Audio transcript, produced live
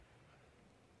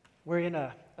We're in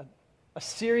a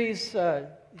series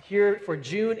here for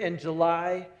June and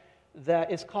July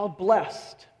that is called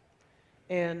Blessed.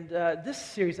 And this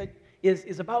series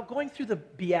is about going through the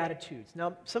Beatitudes.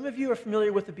 Now, some of you are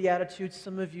familiar with the Beatitudes,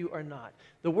 some of you are not.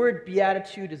 The word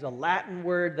Beatitude is a Latin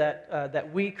word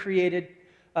that we created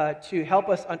to help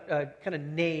us kind of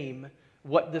name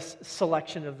what this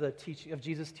selection of the teaching of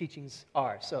Jesus' teachings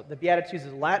are. So the Beatitudes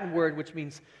is a Latin word which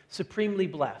means supremely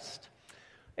blessed.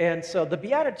 And so the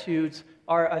Beatitudes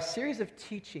are a series of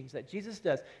teachings that Jesus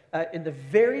does in the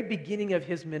very beginning of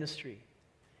his ministry.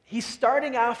 He's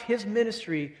starting off his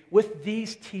ministry with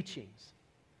these teachings.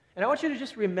 And I want you to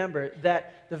just remember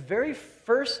that the very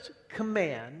first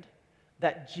command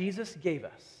that Jesus gave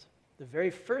us, the very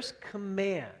first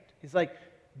command, he's like,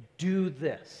 do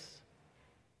this.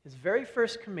 His very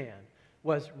first command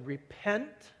was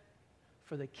repent,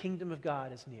 for the kingdom of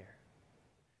God is near.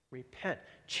 Repent,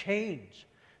 change.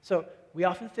 So we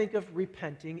often think of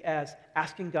repenting as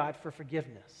asking God for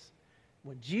forgiveness.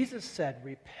 When Jesus said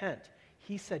repent,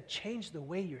 he said change the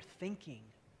way you're thinking.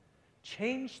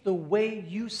 Change the way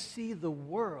you see the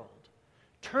world.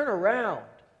 Turn around.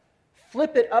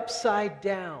 Flip it upside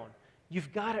down.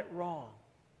 You've got it wrong.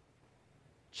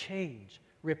 Change.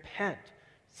 Repent.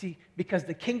 See, because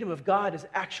the kingdom of God is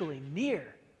actually near.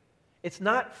 It's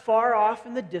not far off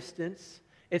in the distance.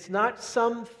 It's not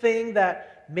something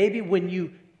that maybe when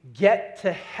you get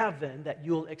to heaven that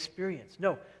you'll experience.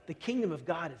 No, the kingdom of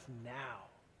God is now.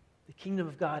 The kingdom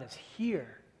of God is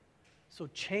here. So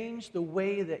change the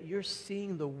way that you're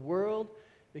seeing the world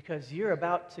because you're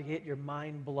about to get your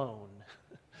mind blown.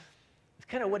 It's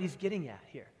kind of what he's getting at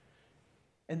here.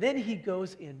 And then he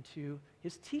goes into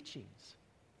his teachings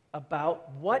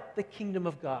about what the kingdom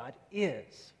of God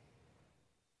is.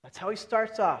 That's how he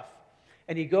starts off.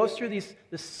 And he goes through this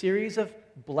series of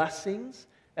blessings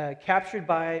captured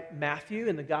by Matthew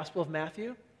in the Gospel of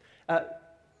Matthew.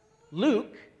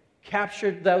 Luke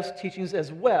captured those teachings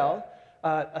as well,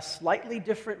 a slightly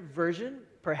different version.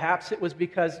 Perhaps it was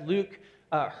because Luke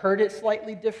heard it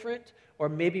slightly different, or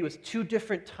maybe it was two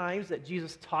different times that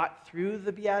Jesus taught through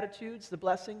the Beatitudes, the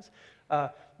blessings.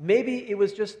 Maybe it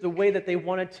was just the way that they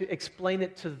wanted to explain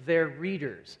it to their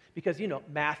readers. Because,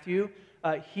 Matthew,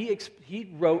 he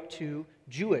wrote to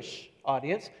Jewish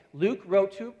audience. Luke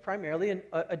wrote to primarily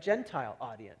a Gentile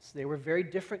audience. They were very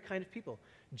different kind of people.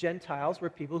 Gentiles were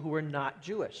people who were not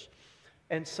Jewish.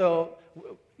 And so,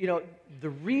 the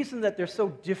reason that they're so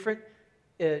different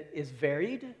is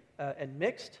varied and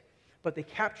mixed, but they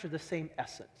capture the same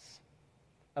essence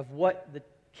of what the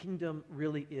kingdom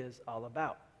really is all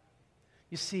about.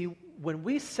 You see, when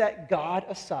we set God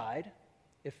aside,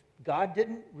 if God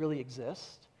didn't really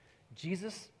exist,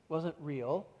 Jesus wasn't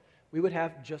real, we would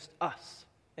have just us.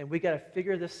 And we got to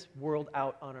figure this world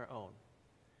out on our own.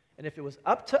 And if it was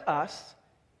up to us,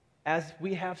 as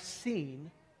we have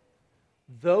seen,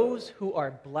 those who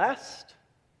are blessed,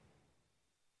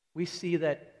 we see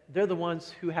that they're the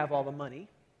ones who have all the money.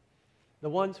 The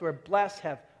ones who are blessed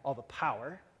have all the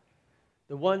power.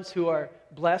 The ones who are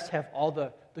blessed have all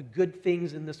the good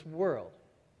things in this world.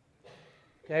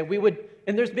 Okay,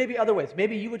 and there's maybe other ways.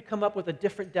 Maybe you would come up with a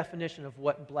different definition of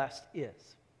what blessed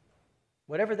is.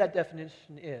 Whatever that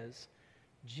definition is,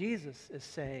 Jesus is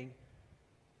saying,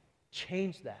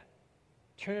 change that.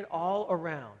 Turn it all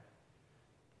around.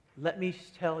 Let me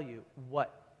tell you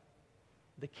what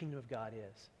the kingdom of God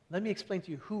is. Let me explain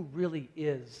to you who really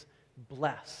is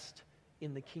blessed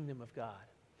in the kingdom of God.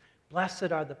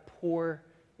 Blessed are the poor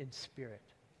in spirit.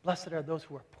 Blessed are those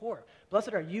who are poor.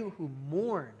 Blessed are you who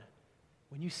mourn.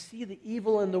 When you see the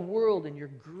evil in the world and you're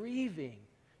grieving,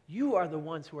 you are the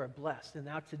ones who are blessed. And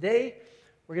now today,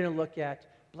 we're going to look at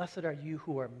blessed are you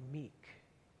who are meek.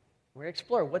 We're going to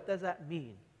explore what does that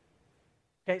mean.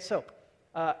 Okay, so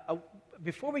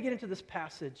before we get into this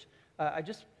passage, I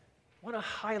just want to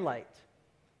highlight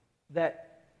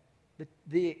that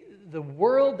the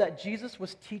world that Jesus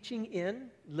was teaching in,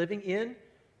 living in,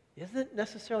 isn't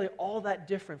necessarily all that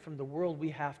different from the world we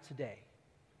have today.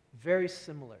 Very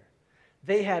similar.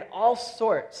 They had all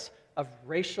sorts of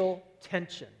racial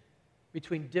tension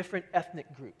between different ethnic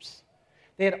groups.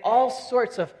 They had all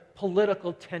sorts of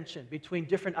political tension between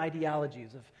different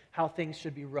ideologies of how things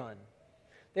should be run.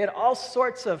 They had all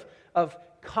sorts of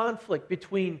conflict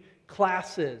between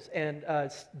classes and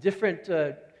different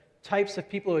types of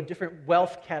people with different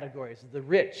wealth categories, the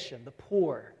rich and the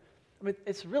poor. I mean,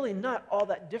 it's really not all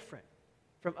that different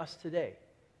from us today.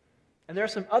 And there are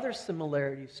some other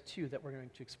similarities, too, that we're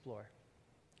going to explore.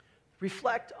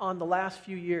 Reflect on the last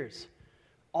few years,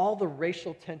 all the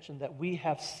racial tension that we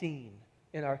have seen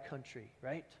in our country,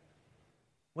 right?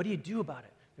 What do you do about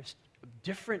it? There's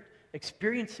different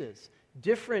experiences,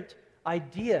 different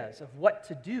ideas of what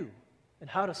to do and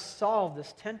how to solve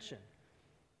this tension.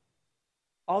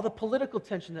 All the political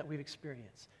tension that we've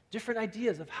experienced, different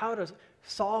ideas of how to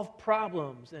solve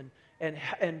problems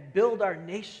and build our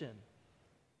nation.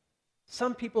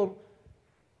 Some people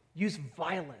use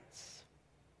violence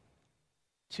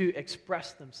to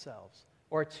express themselves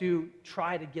or to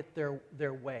try to get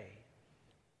their way.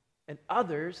 And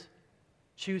others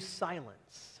choose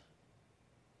silence,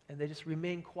 and they just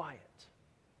remain quiet,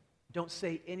 don't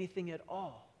say anything at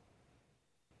all.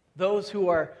 Those who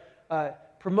are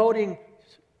promoting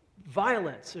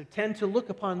violence tend to look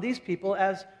upon these people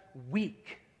as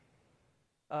weak.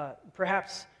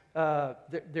 Perhaps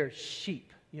they're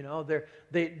sheep,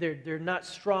 they're not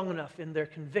strong enough in their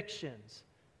convictions,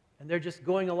 and they're just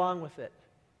going along with it.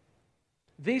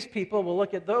 These people will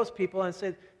look at those people and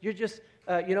say, "You're just,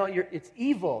 it's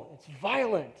evil, it's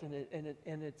violent,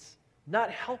 and it's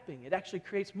not helping. It actually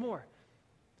creates more."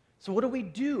 So what do we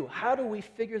do? How do we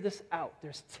figure this out?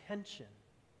 There's tension.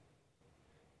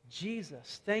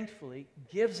 Jesus, thankfully,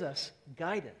 gives us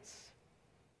guidance.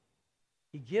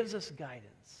 He gives us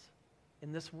guidance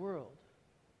in this world.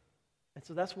 And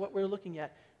so that's what we're looking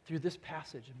at through this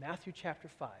passage in Matthew chapter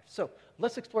 5. So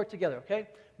let's explore it together, okay?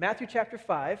 Matthew chapter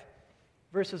 5,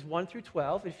 verses 1 through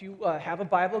 12. If you have a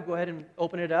Bible, go ahead and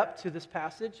open it up to this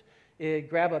passage.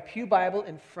 Grab a pew Bible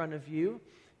in front of you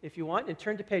if you want, and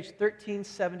turn to page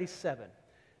 1377.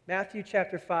 Matthew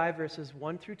chapter 5, verses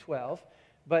 1 through 12.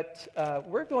 But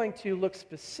we're going to look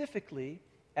specifically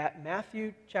at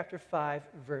Matthew chapter 5,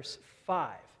 verse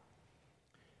 5.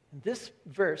 In this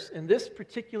verse, in this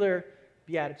particular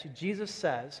beatitude, Jesus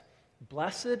says,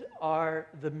 "Blessed are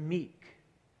the meek,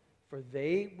 for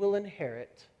they will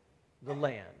inherit the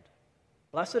land."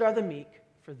 Blessed are the meek,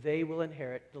 for they will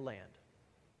inherit the land.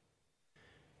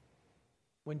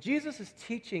 When Jesus is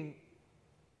teaching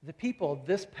the people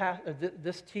this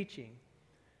teaching,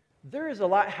 there is a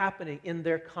lot happening in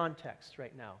their context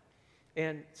right now.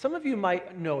 And some of you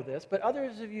might know this, but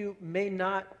others of you may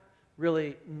not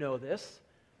really know this.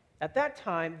 At that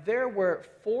time, there were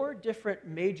 4 different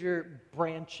major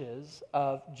branches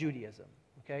of Judaism.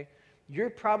 Okay? You're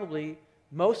probably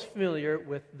most familiar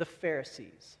with the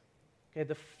Pharisees. Okay?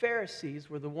 The Pharisees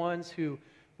were the ones who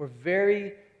were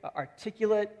very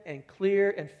articulate and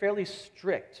clear and fairly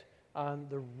strict on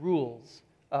the rules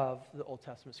of the Old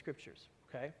Testament scriptures.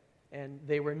 Okay? And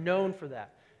they were known for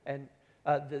that. And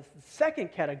the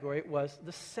second category was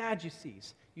the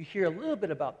Sadducees. You hear a little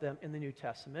bit about them in the New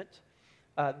Testament.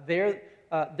 They're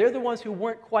the ones who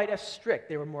weren't quite as strict.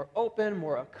 They were more open,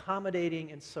 more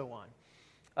accommodating, and so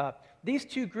on. These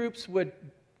two groups would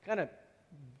kind of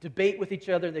debate with each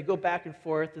other. They'd go back and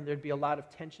forth, and there'd be a lot of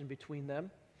tension between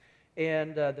them.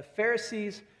 And the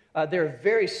Pharisees, they're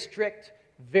very strict,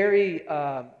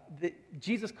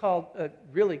 Jesus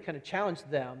really kind of challenged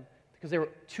them because they were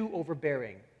too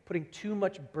overbearing, putting too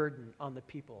much burden on the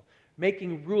people,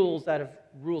 making rules out of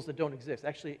rules that don't exist,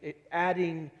 actually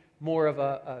adding more of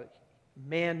a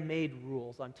man-made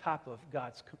rules on top of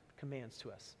God's commands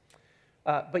to us.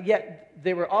 But yet,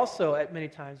 they were also, at many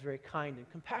times, very kind and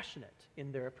compassionate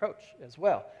in their approach as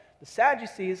well. The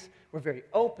Sadducees were very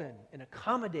open and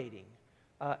accommodating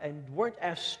and weren't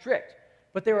as strict,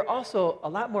 but they were also a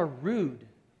lot more rude,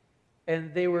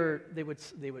 and they were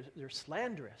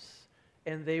slanderous,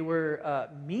 and they were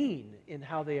mean in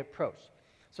how they approached.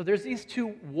 So there's these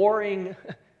two warring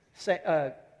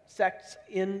sects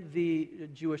in the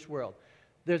Jewish world.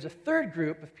 There's a third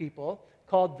group of people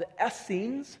called the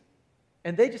Essenes,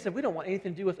 and they just said, we don't want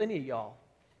anything to do with any of y'all.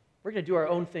 We're going to do our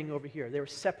own thing over here. They were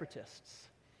separatists.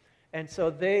 And so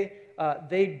they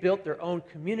built their own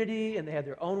community, and they had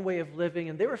their own way of living,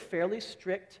 and they were fairly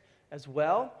strict as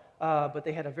well, but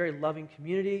they had a very loving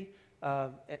community,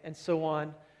 and so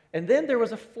on. And then there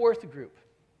was a fourth group.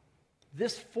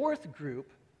 This fourth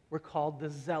group were called the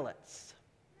Zealots.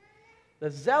 The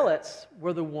Zealots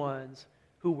were the ones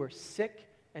who were sick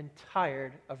and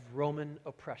tired of Roman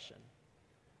oppression.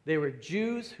 They were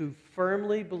Jews who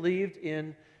firmly believed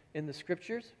in the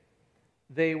Scriptures.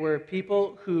 They were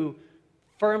people who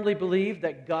firmly believed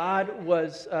that God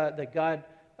was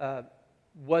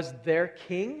their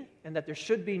king and that there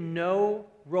should be no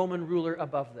Roman ruler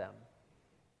above them.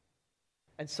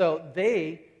 And so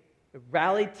they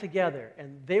rallied together,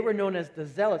 and they were known as the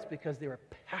Zealots because they were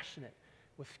passionate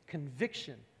with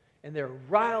conviction, and they were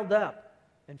riled up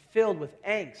and filled with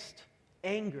angst,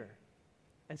 anger.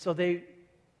 And so they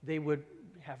would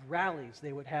have rallies,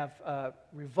 they would have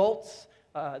revolts,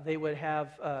 they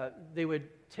would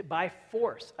by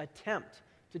force attempt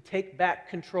to take back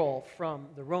control from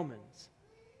the Romans.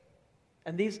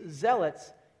 And these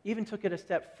zealots even took it a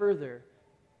step further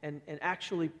and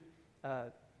actually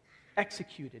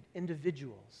executed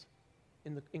individuals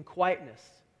in quietness,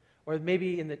 or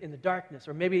maybe in the darkness,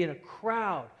 or maybe in a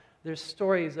crowd. There's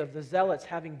stories of the zealots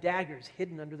having daggers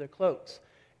hidden under their cloaks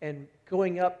and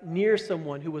going up near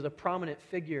someone who was a prominent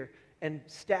figure and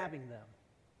stabbing them.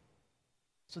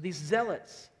 So these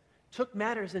zealots took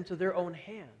matters into their own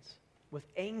hands with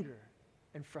anger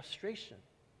and frustration.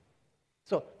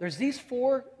 So there's these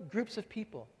four groups of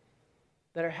people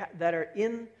that are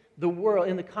in the world,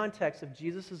 in the context of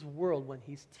Jesus' world when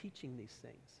he's teaching these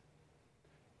things.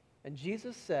 And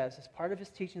Jesus says, as part of his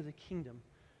teaching of the kingdom,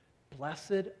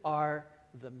 blessed are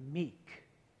the meek,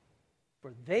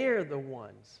 for they are the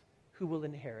ones who will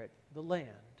inherit the land.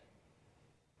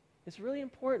 It's really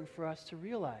important for us to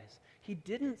realize he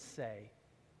didn't say,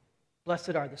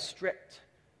 blessed are the strict.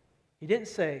 He didn't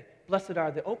say, blessed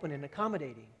are the open and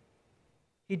accommodating.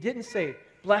 He didn't say,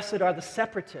 blessed are the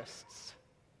separatists.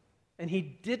 And he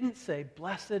didn't say,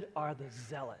 blessed are the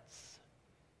zealots.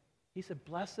 He said,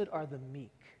 blessed are the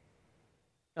meek.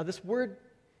 Now this word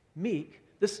meek,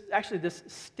 this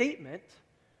statement,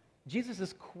 Jesus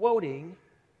is quoting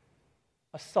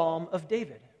a Psalm of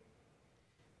David.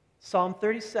 Psalm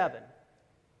 37.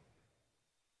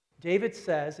 David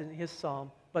says in his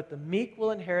psalm, but the meek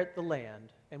will inherit the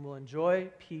land and will enjoy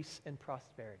peace and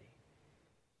prosperity.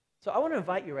 So I want to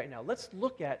invite you right now. Let's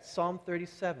look at Psalm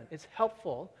 37. It's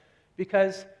helpful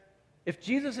because if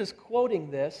Jesus is quoting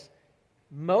this,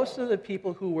 most of the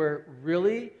people who were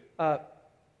really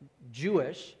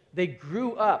Jewish, they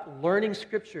grew up learning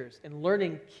scriptures and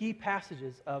learning key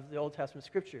passages of the Old Testament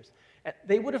scriptures. And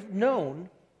they would have known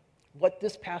what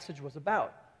this passage was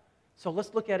about. So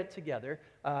let's look at it together.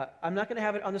 I'm not going to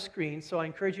have it on the screen, so I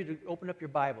encourage you to open up your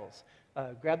Bibles.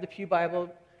 Grab the Pew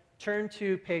Bible, turn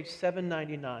to page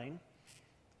 799,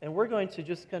 and we're going to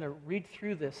just kind of read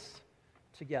through this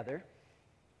together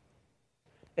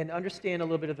and understand a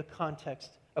little bit of the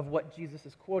context of what Jesus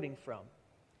is quoting from.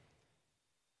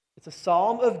 It's a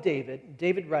Psalm of David.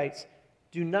 David writes,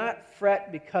 do not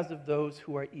fret because of those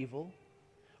who are evil,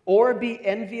 or be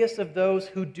envious of those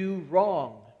who do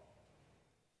wrong.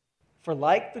 For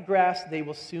like the grass, they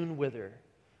will soon wither.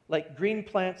 Like green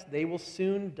plants, they will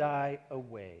soon die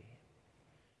away.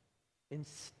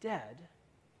 Instead,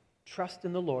 trust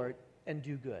in the Lord and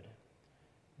do good.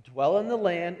 Dwell in the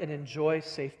land and enjoy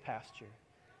safe pasture.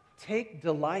 Take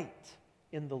delight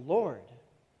in the Lord,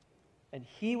 and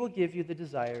he will give you the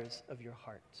desires of your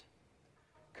heart.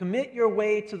 Commit your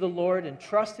way to the Lord and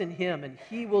trust in him, and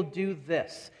he will do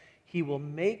this. He will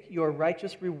make your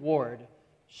righteous reward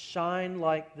shine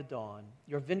like the dawn,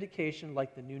 your vindication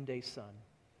like the noonday sun.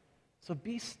 So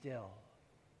be still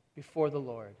before the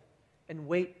Lord and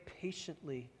wait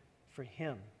patiently for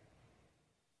him.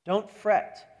 Don't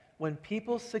fret when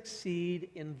people succeed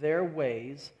in their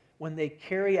ways, when they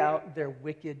carry out their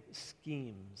wicked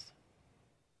schemes.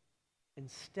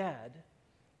 Instead,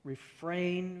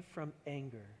 refrain from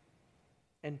anger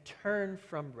and turn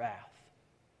from wrath.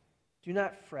 Do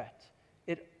not fret.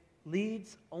 It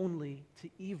leads only to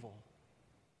evil.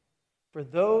 For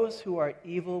those who are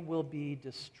evil will be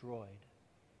destroyed.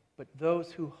 But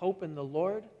those who hope in the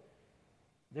Lord,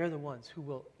 they're the ones who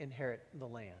will inherit the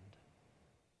land.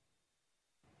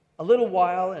 A little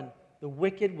while, and the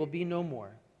wicked will be no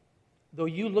more. Though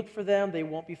you look for them, they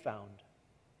won't be found.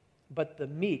 But the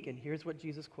meek, and here's what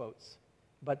Jesus quotes,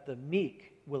 but the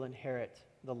meek will inherit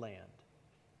the land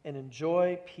and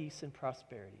enjoy peace and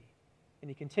prosperity. And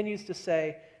he continues to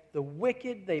say, the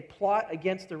wicked, they plot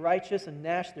against the righteous and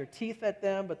gnash their teeth at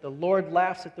them, but the Lord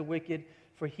laughs at the wicked,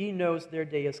 for he knows their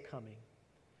day is coming.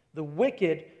 The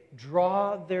wicked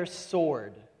draw their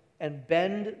sword and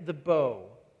bend the bow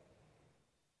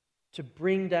to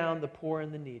bring down the poor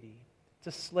and the needy,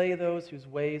 to slay those whose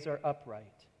ways are upright.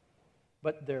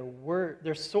 But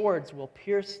their swords will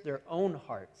pierce their own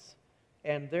hearts,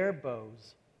 and their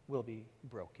bows will be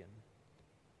broken.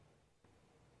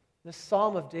 This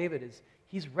Psalm of David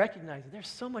he's recognizing there's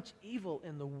so much evil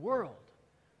in the world.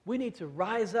 We need to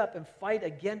rise up and fight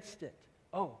against it.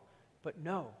 Oh, but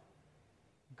no.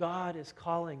 God is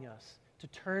calling us to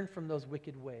turn from those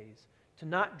wicked ways, to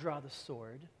not draw the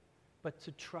sword, but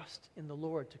to trust in the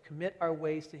Lord, to commit our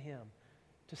ways to him,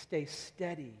 to stay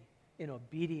steady in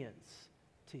obedience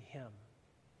to him.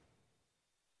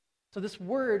 So this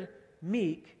word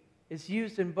meek is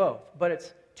used in both, but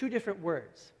it's two different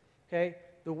words. Okay?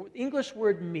 The English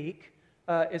word meek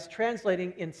is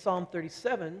translating in Psalm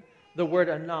 37 the word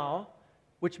anah,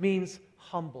 which means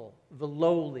humble, the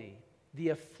lowly, the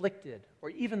afflicted, or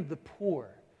even the poor,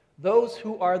 those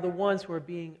who are the ones who are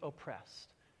being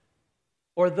oppressed,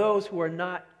 or those who are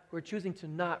not who are choosing to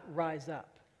not rise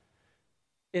up.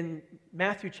 In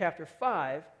Matthew chapter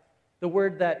 5, the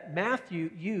word that Matthew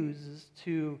uses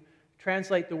to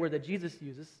translate the word that Jesus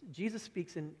uses, Jesus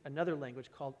speaks in another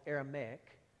language called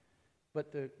Aramaic,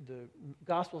 but the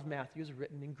Gospel of Matthew is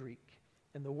written in Greek.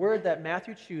 And the word that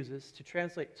Matthew chooses to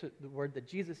translate to the word that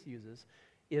Jesus uses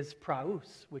is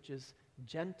praus, which is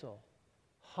gentle,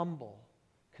 humble,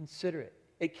 considerate.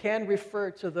 It can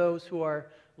refer to those who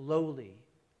are lowly.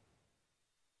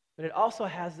 But it also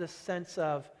has this sense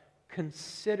of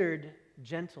considered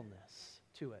gentleness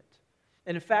to it.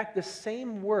 And in fact, the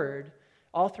same word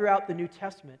all throughout the New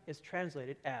Testament is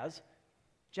translated as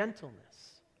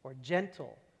gentleness or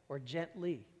gentle or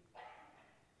gently.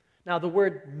 Now, the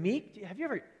word meek,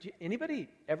 anybody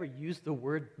ever used the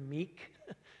word meek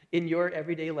in your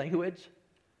everyday language?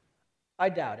 I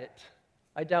doubt it.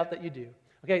 I doubt that you do.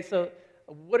 Okay, so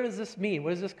what does this mean?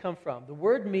 Where does this come from? The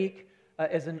word meek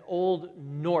is an old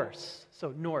Norse.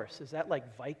 So Norse, is that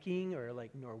like Viking or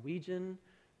like Norwegian?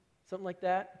 Something like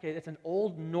that? Okay, it's an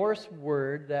old Norse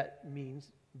word that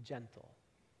means gentle.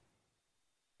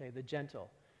 Okay, the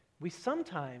gentle. We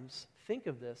sometimes think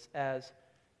of this as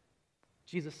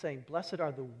Jesus saying, "Blessed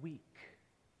are the weak,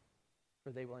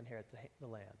 for they will inherit the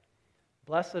land.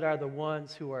 Blessed are the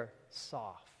ones who are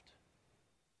soft."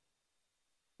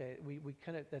 Okay, we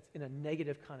kind of, that's in a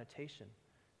negative connotation.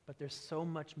 But there's so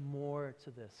much more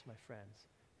to this, my friends.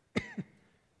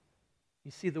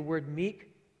 You see the word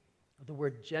meek, the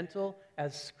word gentle,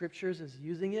 as Scriptures is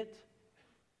using it,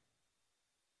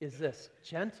 is this.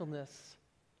 Gentleness,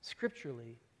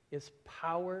 scripturally, is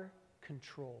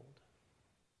power-controlled.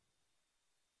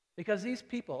 Because these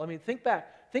people, think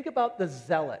about the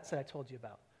zealots that I told you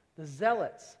about. The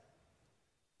zealots,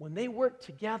 when they work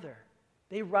together,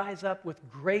 they rise up with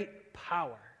great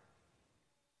power,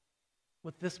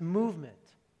 with this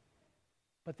movement.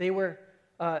 But they were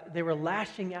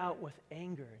lashing out with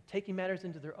anger, taking matters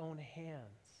into their own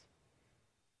hands.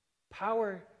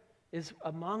 Power is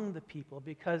among the people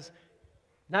because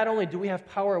not only do we have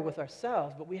power with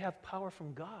ourselves, but we have power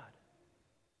from God.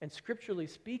 And scripturally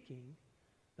speaking,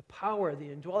 the power,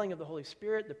 the indwelling of the Holy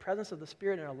Spirit, the presence of the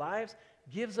Spirit in our lives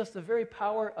gives us the very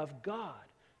power of God.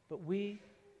 But we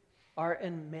are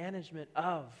in management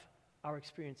of our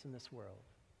experience in this world.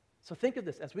 So think of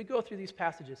this. As we go through these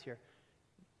passages here,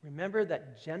 remember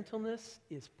that gentleness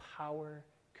is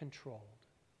power-controlled.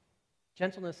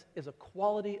 Gentleness is a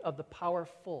quality of the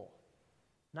powerful,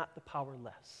 not the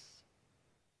powerless.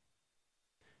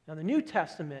 Now, the New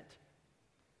Testament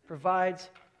provides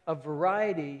a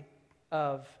variety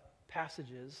of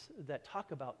passages that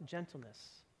talk about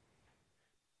gentleness.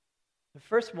 The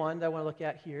first one that I want to look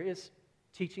at here is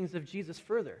teachings of Jesus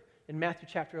further. In Matthew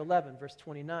chapter 11, verse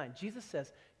 29, Jesus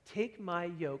says, "Take my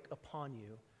yoke upon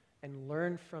you and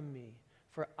learn from me,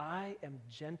 for I am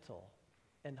gentle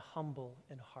and humble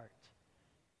in heart,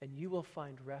 and you will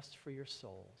find rest for your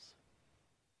souls."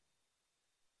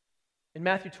 In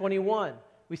Matthew 21,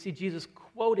 we see Jesus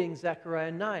quoting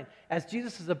Zechariah 9. As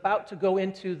Jesus is about to go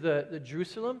into the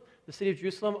Jerusalem, the city of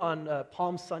Jerusalem on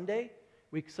Palm Sunday,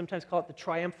 we sometimes call it the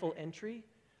triumphal entry.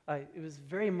 It was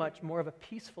very much more of a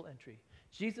peaceful entry.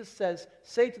 Jesus says,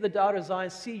 "Say to the daughter of Zion,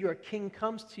 see, your king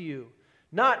comes to you,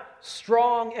 not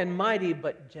strong and mighty,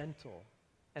 but gentle,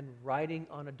 and riding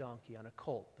on a donkey, on a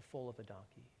colt, the foal of a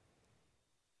donkey."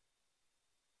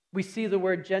 We see the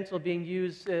word gentle being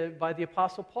used by the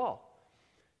Apostle Paul.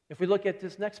 If we look at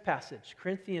this next passage,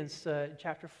 Corinthians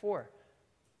chapter 4,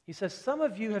 he says, "Some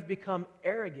of you have become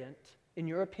arrogant in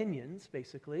your opinions,"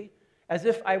 basically, "as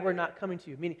if I were not coming to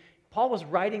you." Meaning, Paul was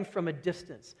writing from a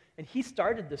distance, and he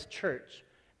started this church,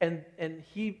 and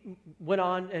he went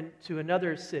on to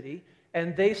another city,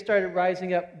 and they started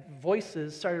rising up,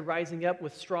 voices started rising up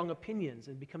with strong opinions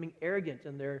and becoming arrogant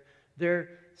in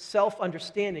their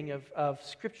self-understanding of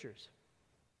Scriptures.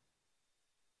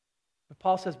 But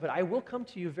Paul says, "But I will come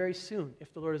to you very soon,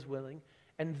 if the Lord is willing,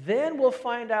 and then we'll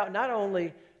find out not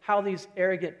only how these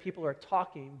arrogant people are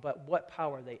talking, but what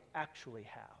power they actually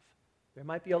have." There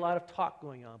might be a lot of talk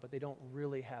going on, but they don't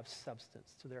really have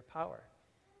substance to their power.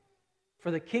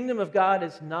 For the kingdom of God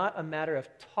is not a matter of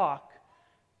talk,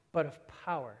 but of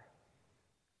power.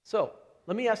 So,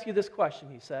 let me ask you this question,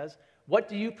 he says. What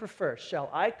do you prefer? Shall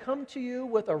I come to you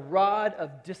with a rod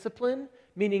of discipline,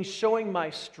 meaning showing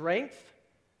my strength,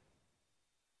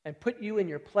 and put you in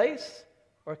your place,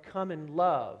 or come in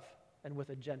love and with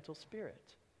a gentle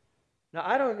spirit? Now,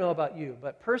 I don't know about you,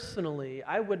 but personally,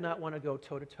 I would not want to go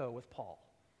toe-to-toe with Paul.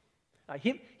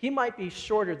 He might be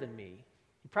shorter than me.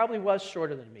 He probably was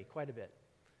shorter than me, quite a bit.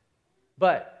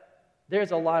 But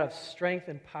there's a lot of strength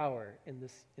and power in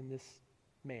this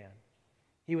man.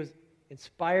 He was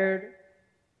inspired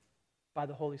by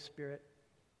the Holy Spirit,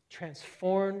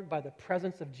 transformed by the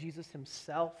presence of Jesus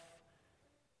himself,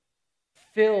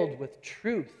 filled with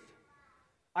truth,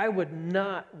 I would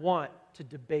not want to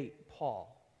debate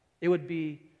Paul. It would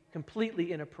be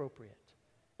completely inappropriate.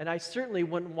 And I certainly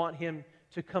wouldn't want him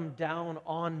to come down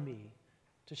on me,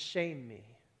 to shame me.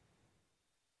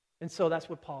 And so that's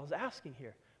what Paul is asking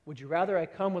here. Would you rather I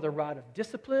come with a rod of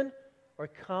discipline or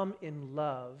come in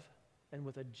love and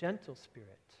with a gentle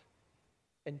spirit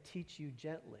and teach you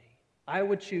gently? I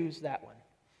would choose that one.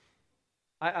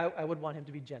 I would want him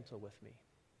to be gentle with me.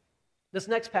 This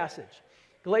next passage,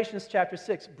 Galatians chapter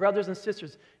 6, brothers and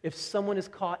sisters, if someone is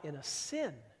caught in a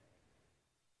sin,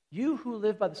 you who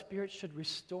live by the Spirit should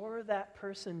restore that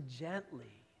person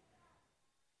gently.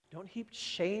 Don't heap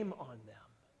shame on them.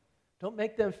 Don't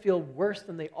make them feel worse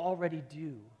than they already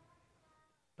do.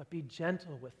 But be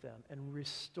gentle with them and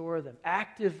restore them,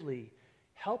 actively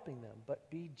helping them, but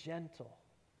be gentle,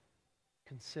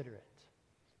 considerate.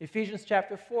 Ephesians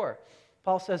chapter 4,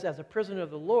 Paul says, as a prisoner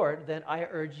of the Lord, then I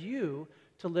urge you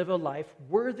to live a life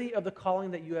worthy of the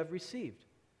calling that you have received.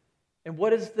 And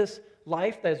what is this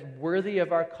life that is worthy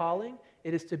of our calling?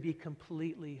 It is to be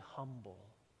completely humble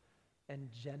and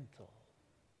gentle,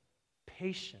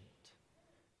 patient,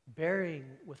 bearing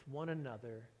with one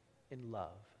another in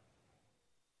love.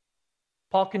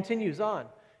 Paul continues on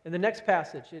in the next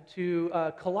passage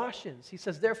to Colossians. He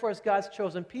says, therefore, as God's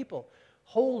chosen people,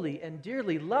 holy and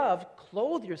dearly loved,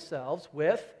 clothe yourselves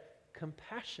with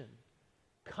compassion,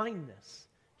 kindness,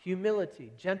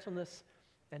 humility, gentleness,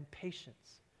 and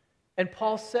patience. And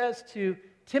Paul says to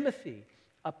Timothy,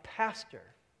 a pastor,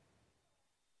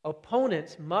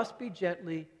 opponents must be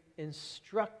gently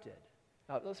instructed.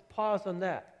 Now, let's pause on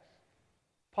that.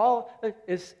 Paul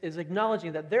is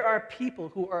acknowledging that there are people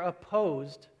who are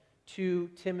opposed to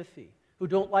Timothy, who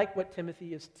don't like what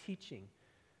Timothy is teaching.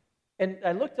 And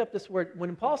I looked up this word.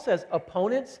 When Paul says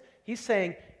opponents, he's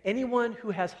saying anyone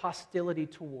who has hostility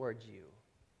towards you.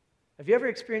 Have you ever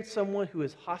experienced someone who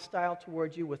is hostile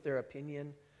towards you with their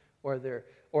opinion,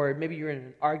 or maybe you're in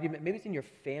an argument, maybe it's in your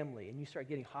family, and you start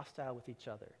getting hostile with each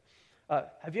other?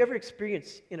 Have you ever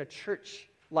experienced in a church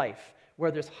life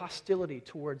where there's hostility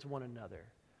towards one another?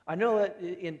 I know that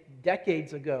in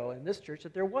decades ago in this church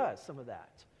that there was some of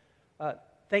that.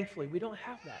 Thankfully, we don't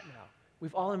have that now.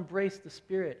 We've all embraced the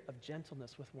spirit of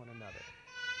gentleness with one another.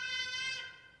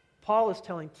 Paul is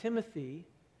telling Timothy,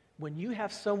 when you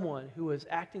have someone who is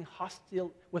acting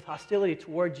with hostility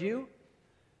towards you,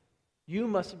 you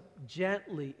must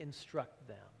gently instruct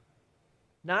them.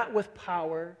 Not with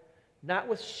power, not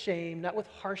with shame, not with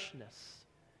harshness,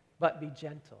 but be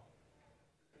gentle.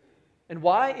 And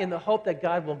why? In the hope that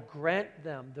God will grant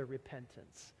them the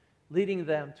repentance, leading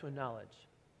them to a knowledge.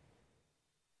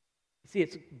 You see,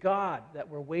 it's God that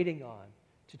we're waiting on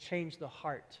to change the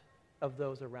heart of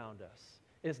those around us.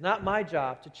 It is not my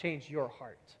job to change your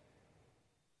heart.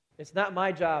 It's not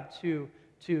my job to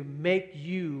make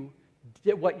you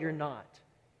what you're not.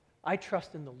 I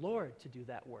trust in the Lord to do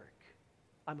that work.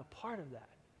 I'm a part of that.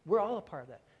 We're all a part of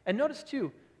that. And notice,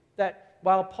 too, that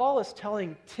while Paul is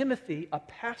telling Timothy, a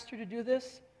pastor, to do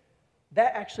this,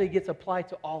 that actually gets applied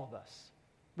to all of us.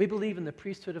 We believe in the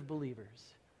priesthood of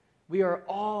believers. We are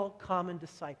all common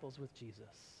disciples with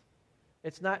Jesus.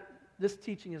 This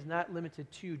teaching is not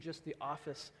limited to just the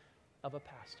office of a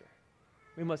pastor.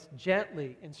 We must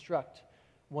gently instruct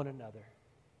one another.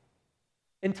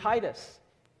 In Titus,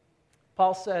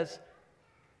 Paul says,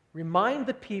 remind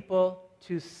the people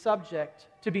to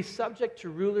be subject to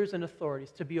rulers and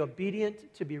authorities, to be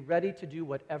obedient, to be ready to do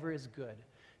whatever is good,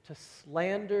 to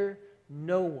slander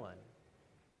no one,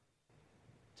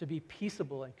 to be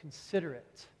peaceable and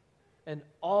considerate, and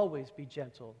always be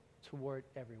gentle toward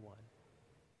everyone.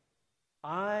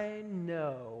 I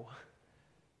know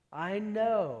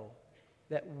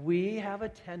that we have a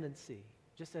tendency,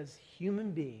 just as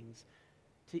human beings,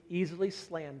 to easily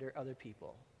slander other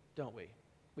people, don't we?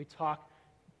 We talk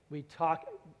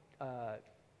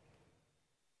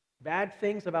bad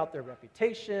things about their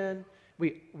reputation.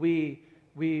 We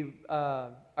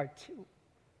have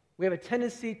a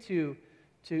tendency to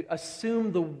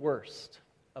assume the worst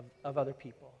of other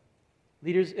people.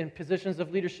 Leaders in positions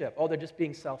of leadership, they're just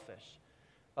being selfish.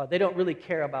 They don't really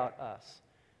care about us.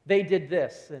 They did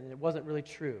this, and it wasn't really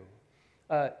true.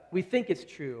 We think it's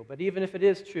true, but even if it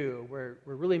is true, we're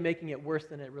really making it worse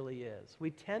than it really is. We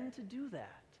tend to do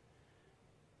that.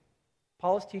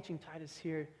 Paul is teaching Titus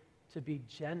here to be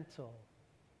gentle,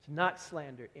 to not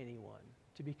slander anyone,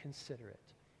 to be considerate.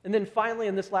 And then finally,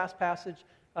 in this last passage,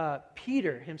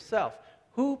 Peter himself,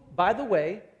 who, by the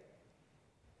way,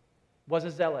 was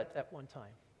a zealot at one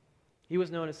time. He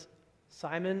was known as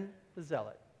Simon the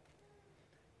Zealot.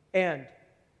 And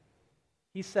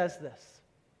he says this,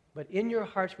 but in your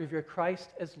hearts revere Christ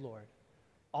as Lord.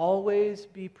 Always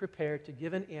be prepared to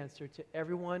give an answer to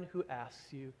everyone who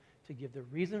asks you, to give the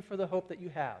reason for the hope that you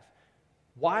have.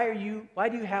 Why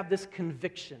do you have this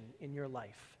conviction in your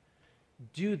life?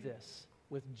 Do this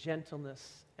with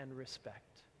gentleness and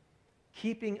respect,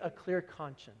 keeping a clear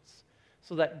conscience,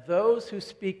 so that those who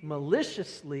speak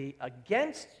maliciously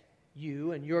against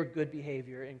you and your good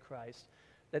behavior in Christ,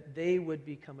 that they would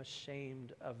become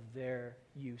ashamed of their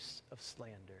use of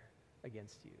slander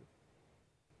against you.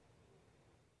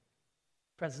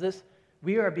 Friends,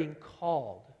 we are being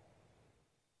called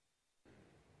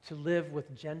to live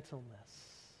with gentleness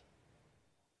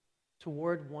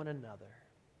toward one another.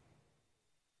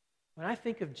 When I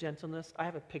think of gentleness, I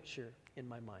have a picture in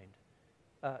my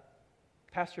mind.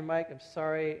 Pastor Mike, I'm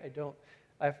sorry,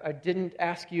 I didn't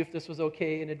ask you if this was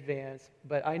okay in advance,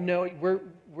 but I know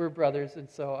we're brothers, and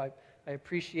so I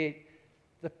appreciate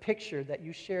the picture that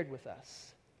you shared with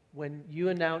us when you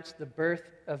announced the birth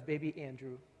of baby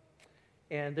Andrew.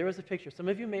 And there was a picture. Some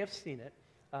of you may have seen it.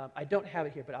 I don't have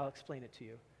it here, but I'll explain it to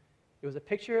you. It was a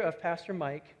picture of Pastor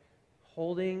Mike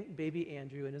holding baby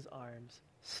Andrew in his arms,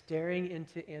 staring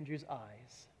into Andrew's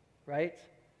eyes, right?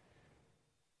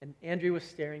 And Andrew was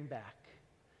staring back.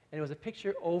 And it was a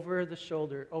picture over the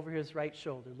shoulder, over his right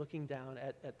shoulder, looking down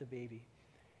at the baby.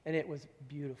 And it was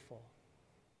beautiful.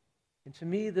 And to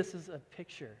me, this is a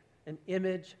picture, an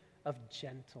image of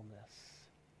gentleness.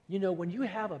 You know, when you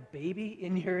have a baby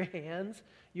in your hands,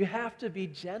 you have to be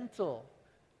gentle,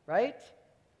 right?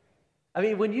 I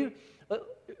mean, when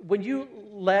you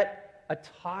let a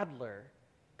toddler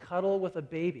cuddle with a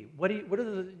baby, what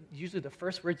are usually the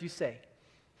first words you say?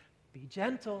 Be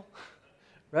gentle,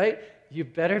 right? You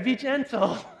better be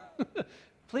gentle.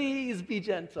 Please be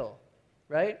gentle,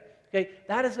 right? Okay,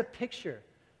 that is a picture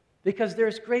because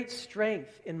there's great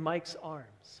strength in Mike's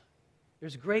arms.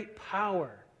 There's great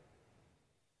power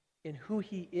in who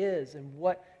he is and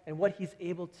what he's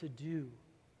able to do.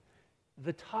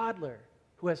 The toddler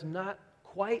who has not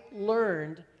quite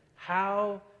learned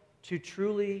how to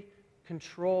truly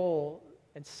control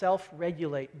and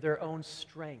self-regulate their own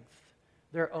strength,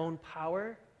 their own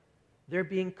power, they're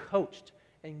being coached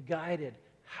and guided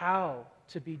how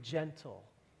to be gentle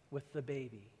with the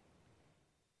baby.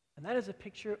 And that is a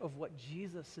picture of what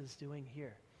Jesus is doing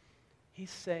here.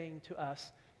 He's saying to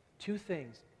us two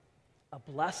things: a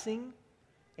blessing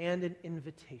and an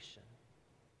invitation.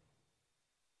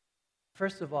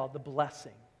 First of all, the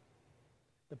blessing.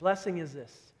 The blessing is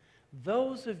this: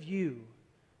 those of you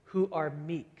who are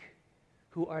meek,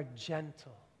 who are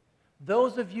gentle,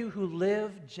 those of you who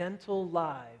live gentle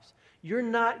lives, you're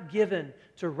not given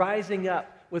to rising up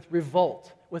with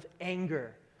revolt, with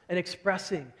anger, and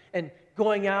expressing, and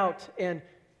going out and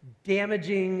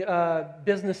damaging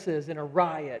businesses in a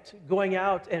riot, going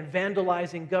out and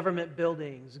vandalizing government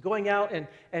buildings, going out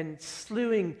and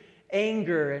slewing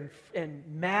anger and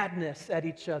madness at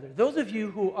each other. Those of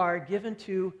you who are given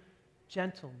to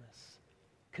gentleness,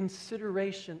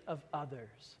 consideration of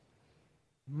others,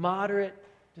 moderate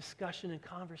discussion and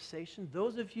conversation,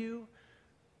 those of you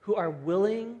who are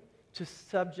willing to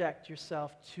subject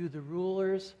yourself to the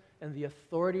rulers and the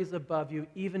authorities above you,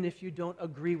 even if you don't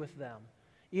agree with them,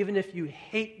 even if you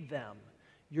hate them,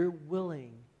 you're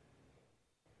willing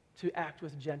to act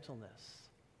with gentleness.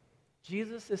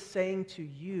 Jesus is saying to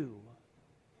you,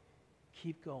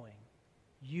 keep going.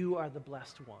 You are the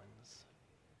blessed ones.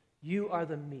 You are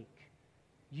the meek.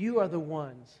 You are the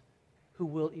ones who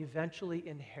will eventually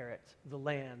inherit the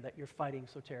land that you're fighting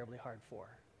so terribly hard for,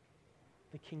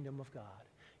 the kingdom of God.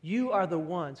 You are the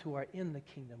ones who are in the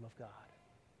kingdom of God.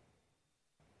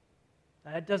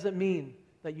 Now, that doesn't mean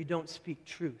that you don't speak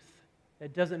truth.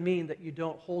 It doesn't mean that you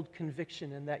don't hold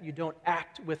conviction and that you don't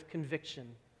act with conviction.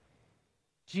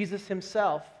 Jesus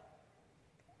himself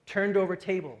turned over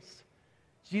tables.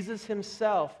 Jesus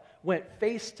himself went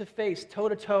face to face, toe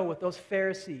to toe with those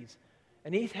Pharisees,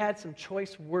 and he had some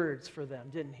choice words for them,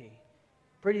 didn't he?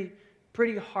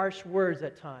 Pretty harsh words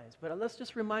at times. But let's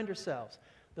just remind ourselves,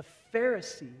 the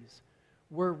Pharisees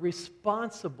were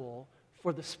responsible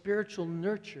for the spiritual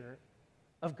nurture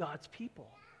of God's people.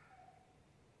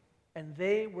 And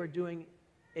they were doing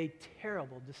a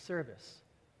terrible disservice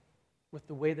with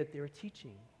the way that they were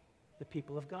teaching the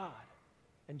people of God.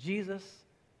 And Jesus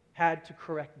had to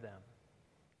correct them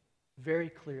very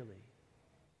clearly.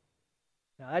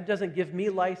 Now, that doesn't give me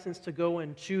license to go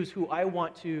and choose who I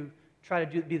want to try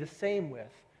to be the same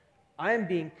with. I'm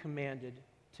being commanded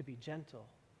to be gentle.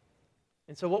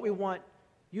 And so what we want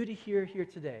you to hear here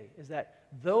today is that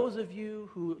those of you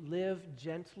who live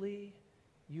gently,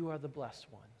 you are the blessed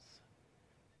ones.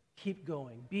 Keep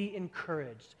going. Be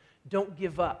encouraged. Don't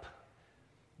give up.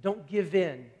 Don't give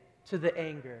in to the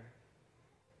anger.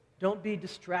 Don't be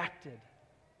distracted.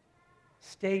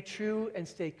 Stay true and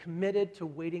stay committed to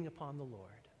waiting upon the Lord.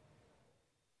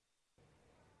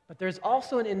 But there's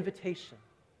also an invitation.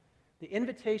 The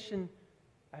invitation,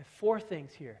 I have 4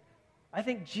 things here. I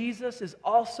think Jesus is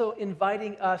also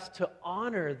inviting us to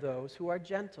honor those who are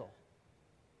gentle.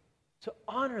 To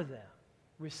honor them.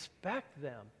 Respect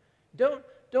them.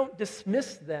 Don't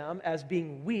dismiss them as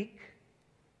being weak.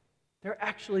 They're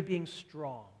actually being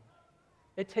strong.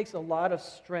 It takes a lot of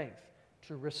strength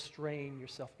to restrain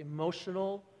yourself.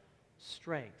 Emotional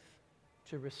strength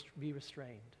to be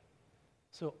restrained.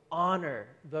 So honor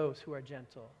those who are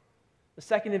gentle. The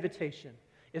second invitation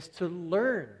is to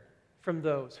learn from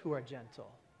those who are gentle.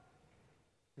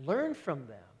 Learn from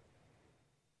them.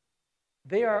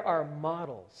 They are our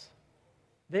models.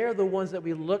 They are the ones that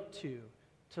we look to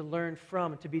learn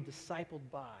from and to be discipled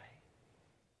by.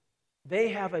 They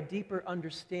have a deeper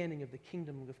understanding of the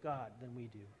kingdom of God than we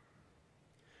do.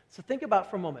 So think about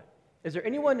for a moment, is there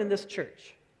anyone in this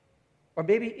church, or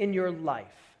maybe in your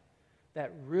life,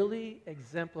 that really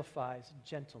exemplifies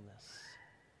gentleness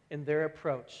in their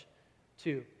approach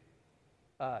to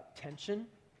tension,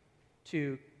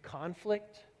 to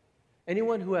conflict?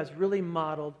 Anyone who has really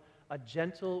modeled a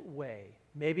gentle way?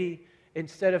 Maybe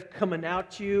instead of coming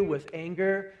out to you with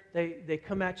anger, they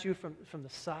come at you from the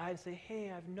side and say,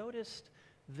 hey, I've noticed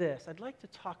this. I'd like to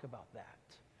talk about that.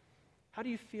 How do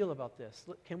you feel about this?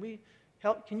 Can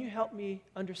you help me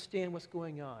understand what's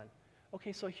going on?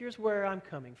 Okay, so here's where I'm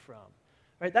coming from.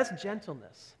 Right? That's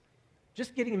gentleness.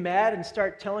 Just getting mad and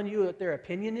start telling you what their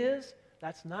opinion is,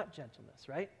 that's not gentleness,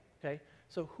 right? Okay?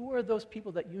 So who are those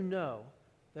people that you know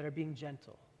that are being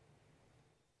gentle?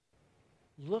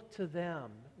 Look to them.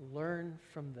 Learn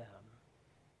from them.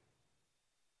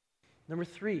 Number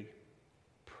 3,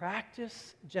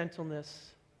 practice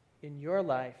gentleness in your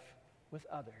life with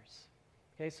others.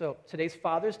 Okay, so today's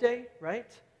Father's Day, right?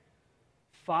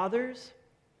 Fathers,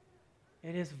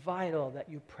 it is vital that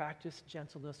you practice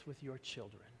gentleness with your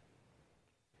children.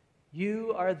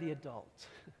 You are the adult.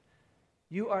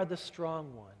 You are the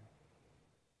strong one.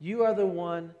 You are the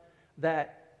one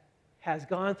that has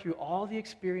gone through all the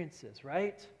experiences,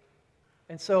 right?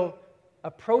 And so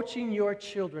approaching your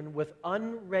children with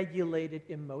unregulated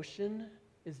emotion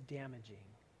is damaging.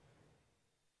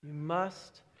 You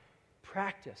must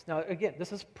practice. Now, again,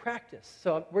 this is practice.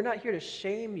 So we're not here to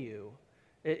shame you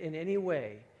in any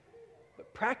way.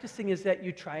 But practicing is that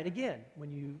you try it again.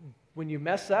 When you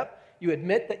mess up, you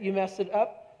admit that you messed it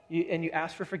up, and you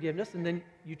ask for forgiveness, and then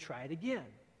you try it again.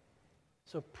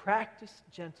 So practice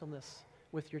gentleness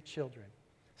with your children.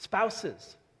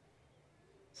 Spouses.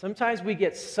 Sometimes we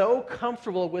get so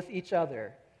comfortable with each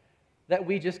other that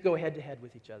we just go head-to-head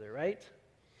with each other, right?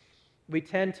 We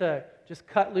tend to just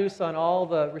cut loose on all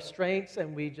the restraints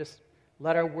and we just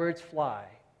let our words fly.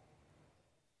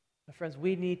 My friends,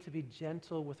 we need to be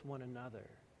gentle with one another,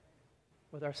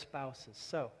 with our spouses.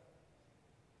 So,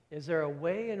 is there a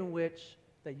way in which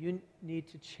that you need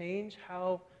to change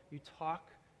how you talk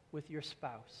with your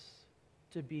spouse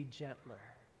to be gentler?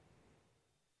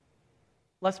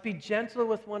 Let's be gentle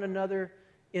with one another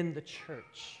in the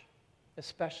church,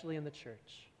 especially in the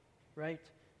church, right?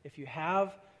 If you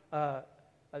have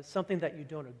something that you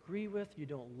don't agree with, you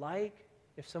don't like,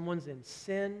 if someone's in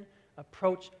sin,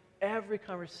 approach every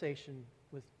conversation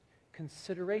with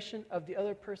consideration of the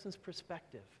other person's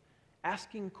perspective,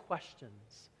 asking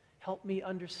questions. Help me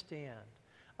understand.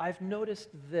 I've noticed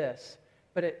this,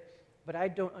 but I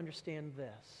don't understand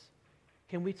this.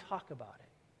 Can we talk about it?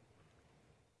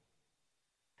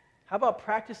 How about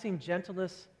practicing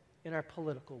gentleness in our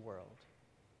political world?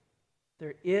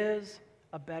 There is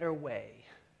a better way,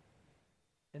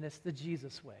 and it's the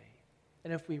Jesus way.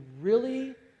 And if we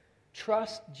really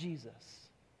trust Jesus,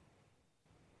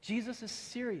 Jesus is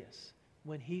serious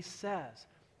when he says,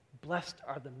 blessed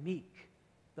are the meek,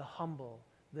 the humble,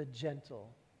 the gentle.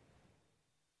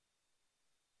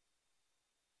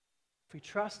 If we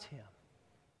trust him,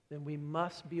 then we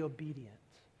must be obedient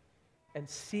and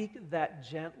seek that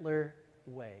gentler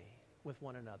way with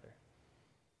one another.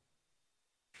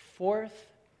 4th,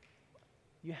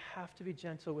 you have to be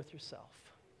gentle with yourself.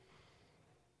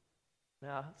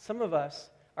 Now, some of us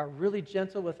are really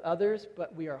gentle with others,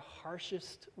 but we are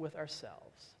harshest with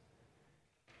ourselves.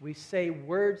 We say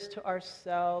words to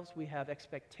ourselves, we have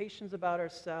expectations about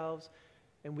ourselves,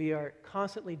 and we are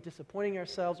constantly disappointing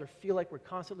ourselves or feel like we're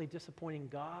constantly disappointing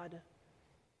God.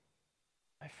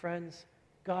 My friends,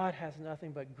 God has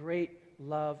nothing but great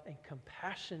love and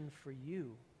compassion for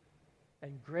you.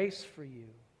 and grace for you,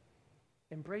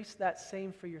 embrace that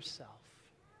same for yourself.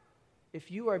 If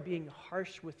you are being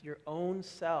harsh with your own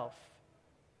self,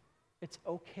 it's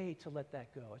okay to let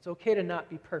that go. It's okay to not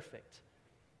be perfect.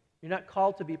 You're not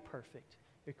called to be perfect.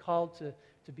 You're called to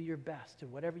be your best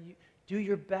in whatever you do,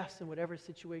 your best in whatever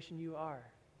situation you are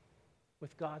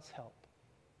with God's help.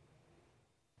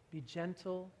 Be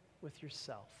gentle with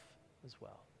yourself as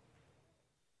well.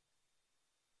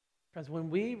 Friends, when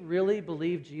we really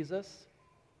believe Jesus,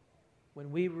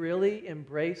 when we really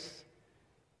embrace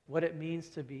what it means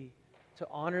to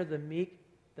honor the meek,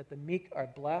 that the meek are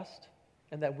blessed,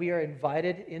 and that we are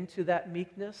invited into that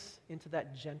meekness, into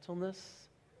that gentleness,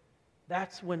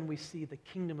 that's when we see the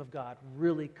kingdom of God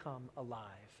really come alive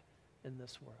in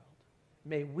this world.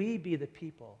 May we be the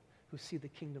people who see the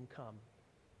kingdom come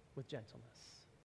with gentleness.